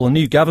Well, the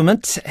new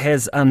government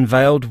has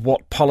unveiled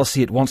what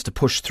policy it wants to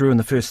push through in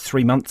the first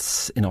 3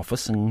 months in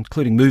office,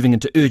 including moving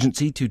into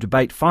urgency to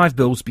debate 5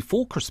 bills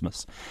before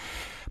Christmas.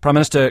 Prime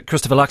Minister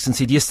Christopher Luxon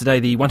said yesterday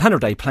the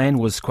 100-day plan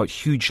was, quote,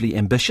 hugely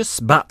ambitious,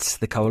 but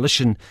the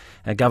coalition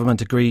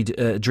government agreed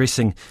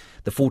addressing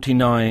the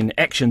 49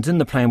 actions in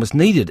the plan was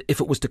needed if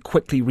it was to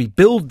quickly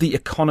rebuild the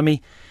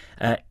economy,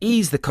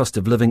 ease the cost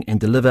of living and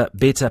deliver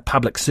better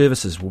public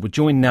services. Well, we're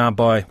joined now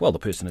by, the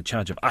person in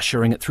charge of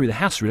ushering it through the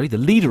House, really, the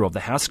Leader of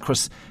the House,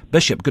 Chris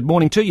Bishop. Good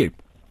morning to you.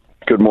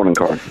 Good morning,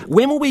 Corin.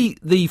 When will be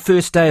the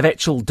first day of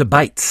actual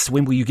debates?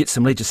 When will you get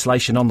some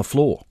legislation on the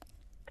floor?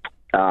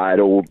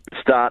 It'll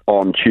start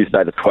on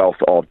Tuesday the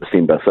 12th of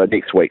December, so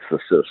next week's the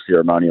sort of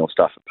ceremonial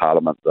stuff at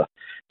Parliament, the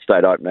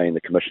state opening,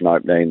 the commission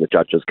opening, the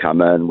judges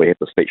come in, we have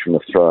the speech from the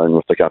throne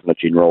with the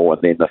Governor-General,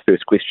 and then the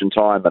first question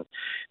time and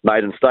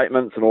maiden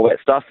statements and all that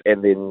stuff,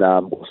 and then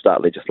we'll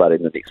start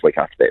legislating the next week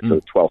after that, so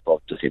the 12th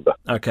of December.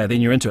 Okay, then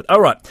you're into it.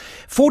 All right,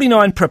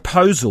 49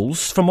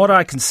 proposals. From what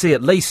I can see,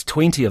 at least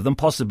 20 of them,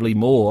 possibly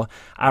more,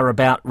 are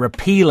about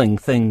repealing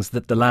things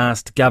that the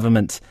last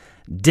government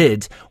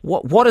did.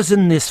 What is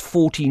in this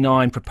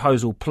 49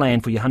 proposal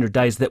plan for your 100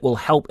 days that will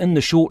help in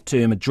the short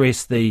term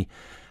address the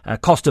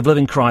cost of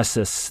living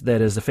crisis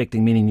that is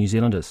affecting many New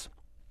Zealanders?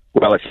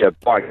 Well, if you're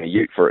buying a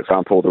ute, for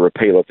example, the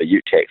repeal of the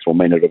ute tax will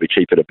mean it'll be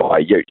cheaper to buy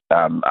a ute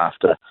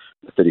after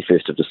the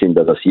 31st of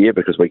December this year,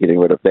 because we're getting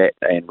rid of that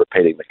and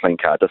repealing the clean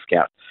car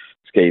discount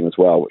scheme as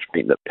well, which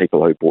meant that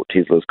people who bought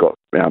Teslas got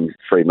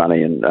free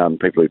money, and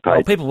people who paid...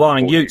 Well, people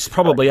buying utes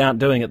probably aren't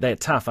doing it that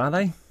tough, are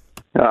they?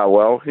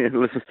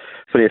 Listen,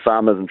 for your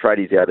farmers and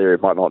tradies out there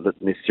who might not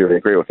necessarily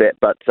agree with that,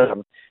 but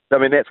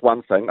that's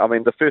one thing.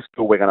 The first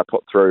bill we're going to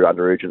put through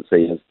under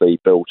urgency is the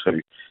bill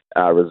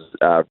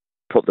to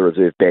put the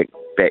Reserve Bank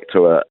back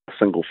to a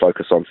single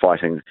focus on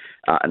fighting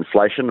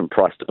inflation and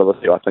price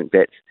stability. I think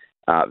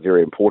that's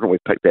very important.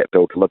 We've picked that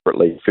bill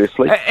deliberately,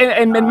 firstly.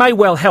 And may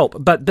well help,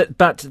 but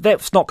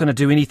that's not going to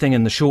do anything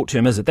in the short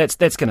term, is it?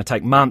 That's going to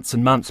take months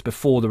and months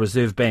before the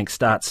Reserve Bank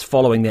starts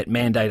following that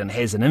mandate and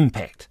has an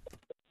impact.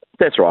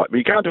 That's right. But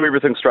you can't do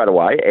everything straight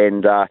away,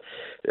 and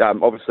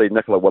obviously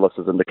Nicola Willis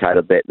has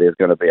indicated that there's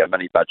going to be a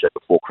mini budget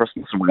before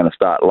Christmas, and we're going to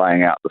start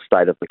laying out the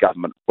state of the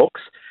government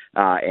books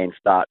and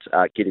start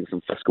getting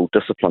some fiscal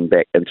discipline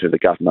back into the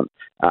government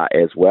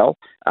as well.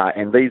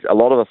 And a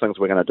lot of the things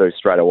we're going to do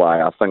straight away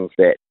are things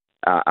that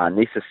are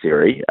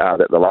necessary,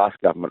 that the last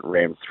government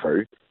ran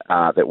through,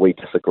 that we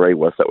disagree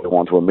with, that we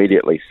want to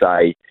immediately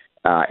say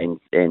and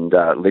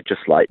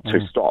legislate to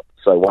stop.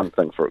 So one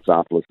thing, for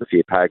example, is the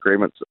fair pay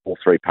agreements. All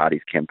three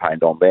parties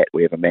campaigned on that.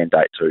 We have a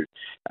mandate to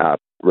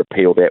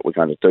repeal that. We're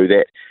going to do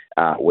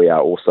that. We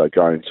are also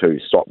going to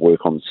stop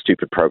work on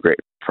stupid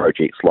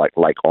projects like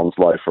Lake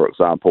Onslow, for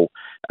example,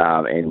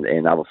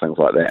 and other things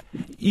like that.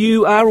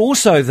 You are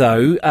also,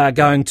 though,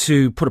 going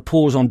to put a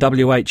pause on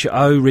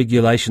WHO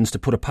regulations to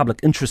put a public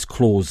interest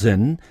clause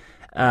in,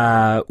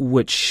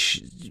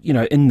 which,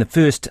 in the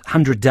first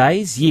 100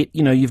 days, yet,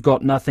 you've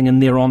got nothing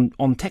in there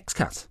on tax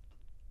cuts.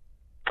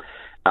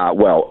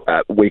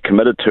 We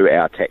committed to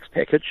our tax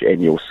package,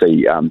 and you'll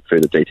see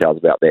further details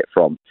about that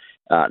from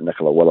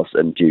Nicola Willis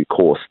in due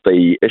course.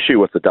 The issue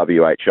with the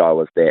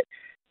WHO is that,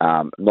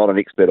 not an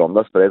expert on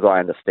this, but as I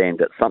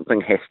understand it,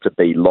 something has to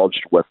be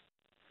lodged with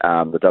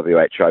the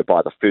WHO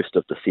by the 1st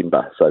of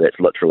December, so that's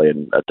literally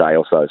in a day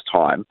or so's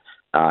time,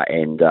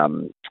 and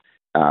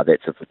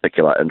that's of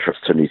particular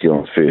interest to New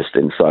Zealand First,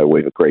 and so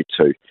we've agreed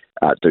to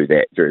do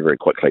that very, very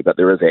quickly. But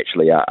there is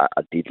actually a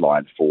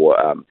deadline for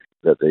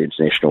the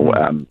international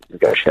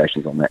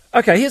negotiations on that.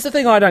 Okay, here's the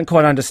thing I don't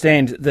quite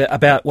understand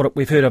about what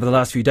we've heard over the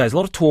last few days. A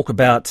lot of talk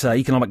about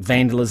economic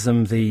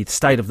vandalism, the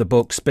state of the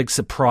books, big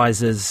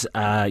surprises,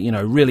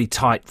 really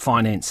tight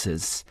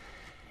finances.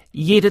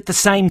 Yet at the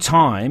same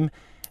time,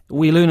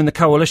 we learn in the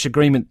coalition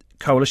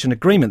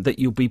agreement that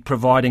you'll be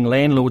providing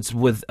landlords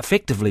with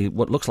effectively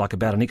what looks like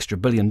about an extra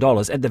 $1 billion,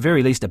 at the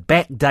very least a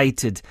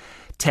backdated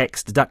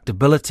tax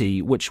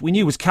deductibility, which we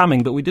knew was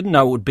coming, but we didn't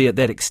know it would be at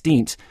that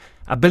extent.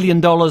 $1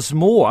 billion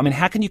more.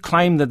 How can you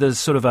claim that there's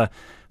sort of a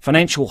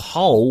financial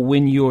hole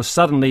when you're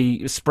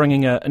suddenly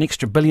springing an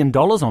extra $1 billion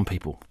on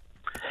people?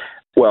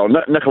 Well,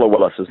 Nicola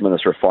Willis, as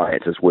Minister of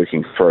Finance, is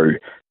working through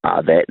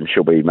that, and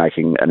she'll be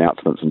making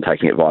announcements and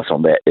taking advice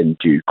on that in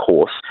due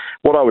course.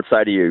 What I would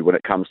say to you when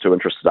it comes to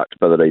interest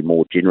deductibility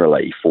more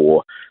generally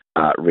for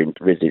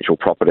residential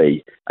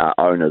property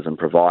owners and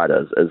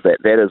providers is that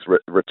is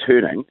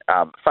returning,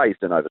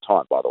 phased in over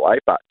time, by the way,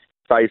 but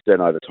phased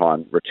in over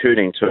time,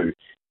 returning to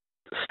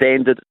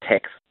standard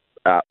tax,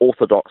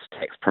 orthodox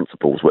tax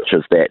principles, which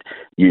is that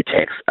you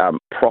tax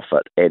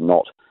profit and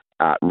not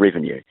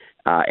revenue.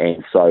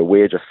 And so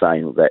we're just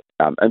saying that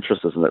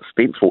interest is an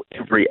expense for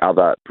every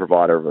other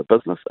provider of a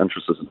business.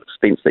 Interest is an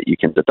expense that you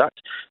can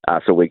deduct.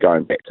 So we're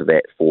going back to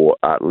that for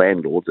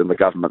landlords, and the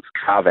government's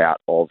carve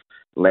out of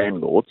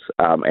landlords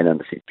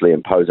and essentially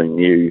imposing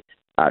new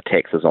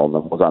taxes on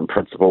them was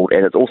unprincipled,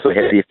 and it's also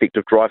had the effect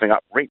of driving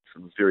up rents,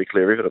 and there's very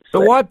clear evidence.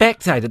 But why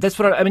backdate it? That's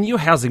what I mean. You're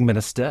housing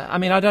minister. I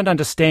mean, I don't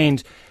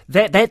understand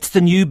that. That's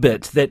the new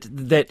bit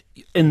that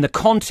in the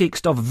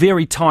context of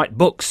very tight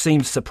books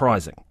seems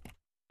surprising.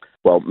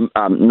 Well,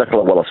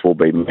 Nicola Willis will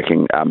be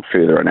making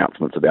further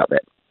announcements about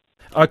that.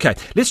 Okay,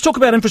 let's talk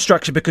about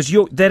infrastructure, because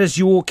that is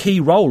your key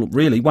role,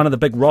 really, one of the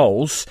big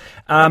roles.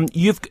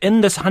 You've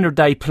in this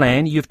 100-day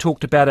plan, you've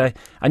talked about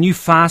a new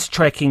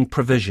fast-tracking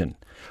provision.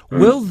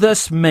 Will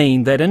this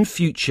mean that in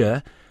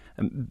future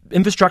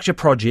infrastructure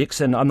projects,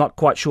 and I'm not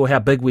quite sure how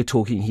big we're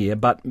talking here,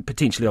 but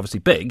potentially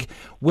obviously big,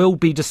 will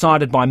be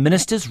decided by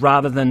ministers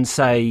rather than,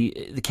 say,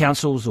 the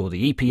councils or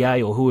the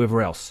EPA or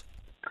whoever else?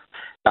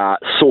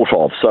 Sort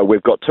of. So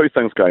we've got two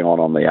things going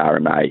on the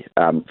RMA.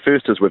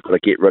 First is we've got to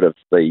get rid of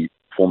the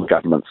former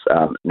government's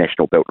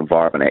National Built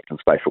Environment Act and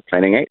Spatial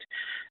Planning Act.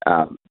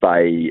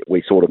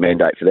 We sought a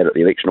mandate for that at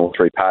the election. All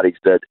three parties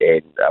did,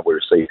 and we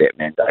received that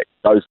mandate.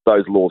 Those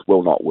laws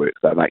will not work.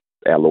 They make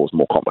our laws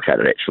more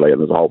complicated, actually,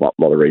 and there's a whole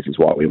lot of reasons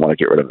why we want to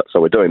get rid of it.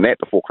 So we're doing that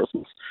before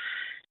Christmas.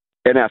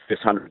 In our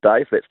first 100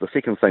 days, that's the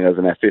second thing, is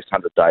in our first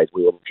 100 days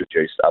we will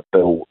introduce a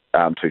bill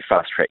to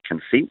fast-track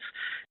consents.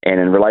 And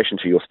in relation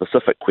to your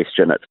specific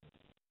question, it's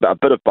a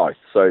bit of both.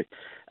 So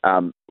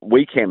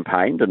we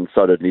campaigned, and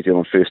so did New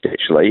Zealand First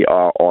actually,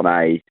 on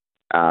a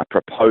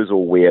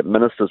proposal where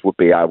ministers would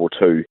be able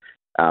to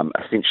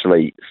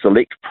essentially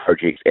select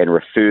projects and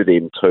refer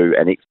them to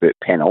an expert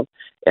panel.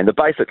 And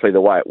basically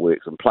the way it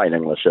works in plain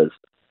English is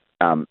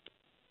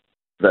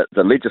the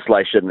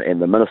legislation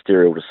and the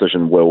ministerial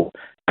decision will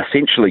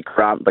essentially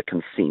grant the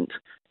consent,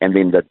 and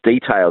then the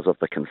details of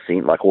the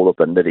consent, like all of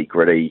the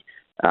nitty-gritty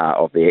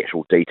of the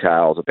actual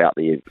details about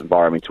the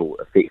environmental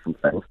effects and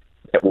things,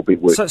 that will be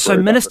worked through. So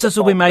ministers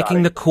will be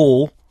making the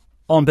call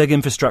on big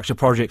infrastructure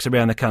projects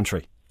around the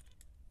country?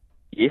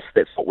 Yes,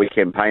 that's what we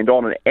campaigned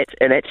on.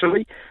 And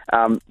actually,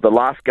 the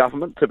last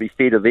government, to be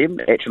fair to them,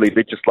 actually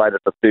legislated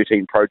for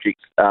 13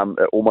 projects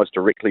almost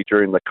directly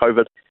during the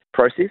COVID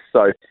process.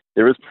 So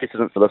there is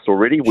precedent for this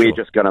already. Sure. We're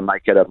just going to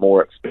make it a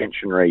more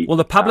expansionary... Will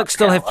the public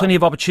still have plenty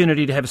of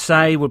opportunity to have a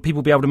say? Will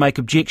people be able to make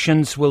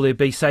objections? Will there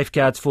be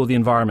safeguards for the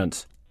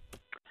environment?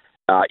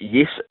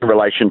 Yes, in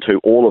relation to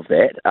all of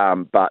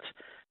that, but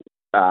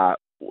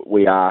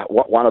we are...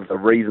 One of the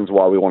reasons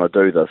why we want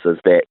to do this is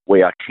that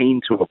we are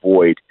keen to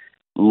avoid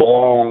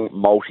long,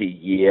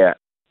 multi-year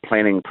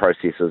planning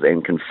processes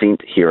and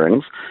consent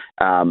hearings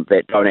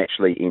that don't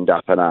actually end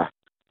up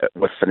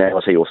with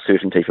finality or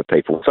certainty for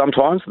people.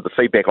 Sometimes the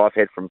feedback I've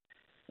had from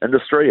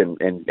industry and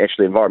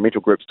actually environmental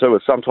groups too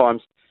is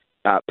sometimes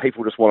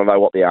people just want to know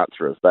what the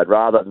answer is. They'd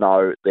rather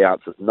know the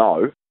answer's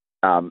no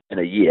in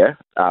a year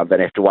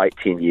than have to wait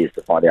 10 years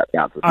to find out the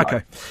answer. Okay.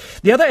 No.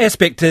 The other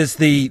aspect is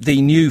the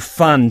new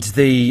fund,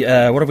 the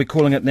what are we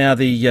calling it now?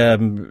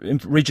 The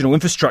Regional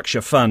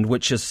Infrastructure Fund,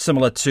 which is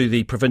similar to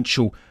the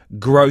Provincial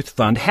Growth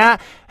Fund.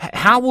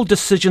 How will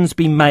decisions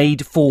be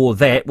made for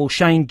that? Will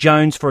Shane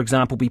Jones, for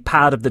example, be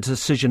part of the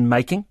decision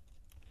making?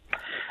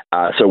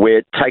 So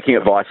we're taking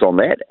advice on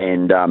that,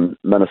 and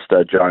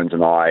Minister Jones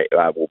and I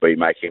will be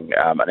making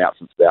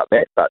announcements about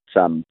that, but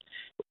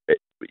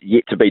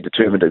yet to be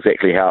determined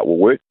exactly how it will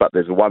work. But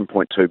there's a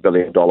 $1.2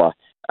 billion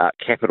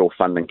capital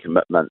funding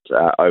commitment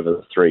over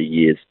the 3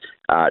 years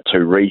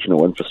to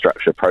regional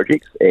infrastructure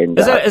projects. And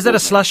is that a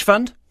slush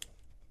fund?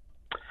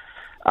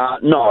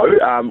 No,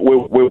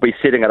 we'll be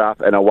setting it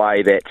up in a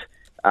way that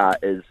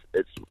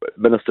it's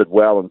ministered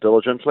well and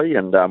diligently,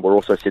 and we're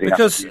also setting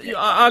because up... Because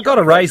I've got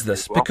to raise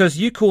this, because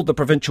you called the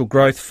Provincial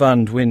Growth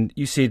Fund when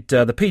you said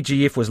the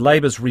PGF was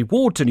Labour's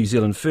reward to New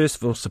Zealand First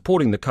for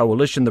supporting the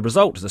coalition. The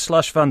result is a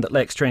slush fund that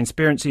lacks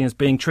transparency and is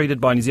being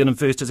treated by New Zealand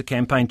First as a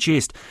campaign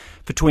chest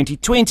for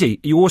 2020.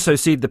 You also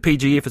said the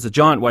PGF is a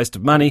giant waste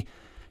of money.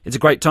 It's a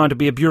great time to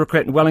be a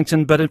bureaucrat in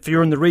Wellington, but if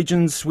you're in the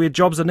regions where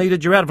jobs are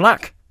needed, you're out of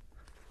luck.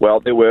 Well,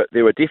 there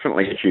were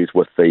definitely issues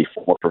with the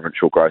former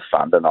Provincial Growth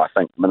Fund, and I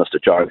think Minister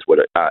Jones would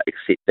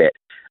accept that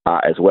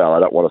as well.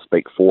 I don't want to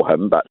speak for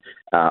him, but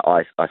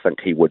I think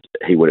he would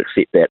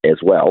accept that as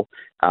well.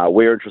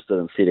 We're interested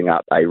in setting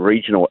up a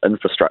regional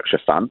infrastructure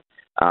fund,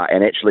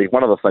 and actually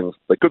one of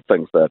the good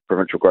things the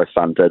Provincial Growth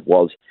Fund did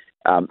was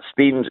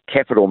spend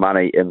capital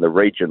money in the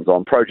regions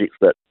on projects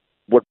that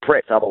would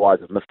perhaps otherwise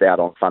have missed out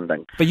on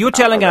funding. But you're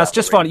telling us,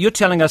 you're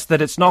telling us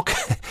that it's not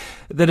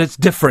that it's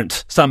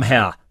different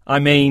somehow. I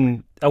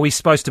mean, are we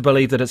supposed to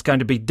believe that it's going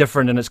to be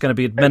different and it's going to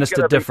be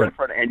administered different?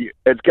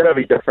 It's going to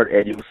be different,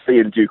 and you'll see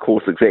in due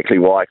course exactly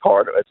why,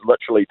 Corin. It's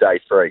literally day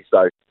 3.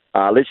 So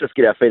let's just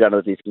get our feet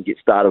under the desk and get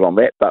started on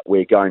that, but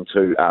we're going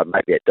to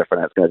make that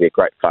different. It's going to be a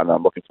great fun, and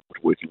I'm looking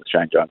forward to working with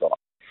Shane Jones on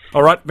it.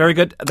 All right, very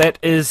good. That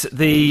is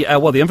the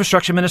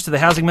Infrastructure Minister, the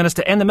Housing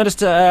Minister, and the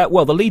Minister,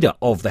 the Leader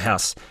of the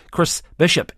House, Chris Bishop.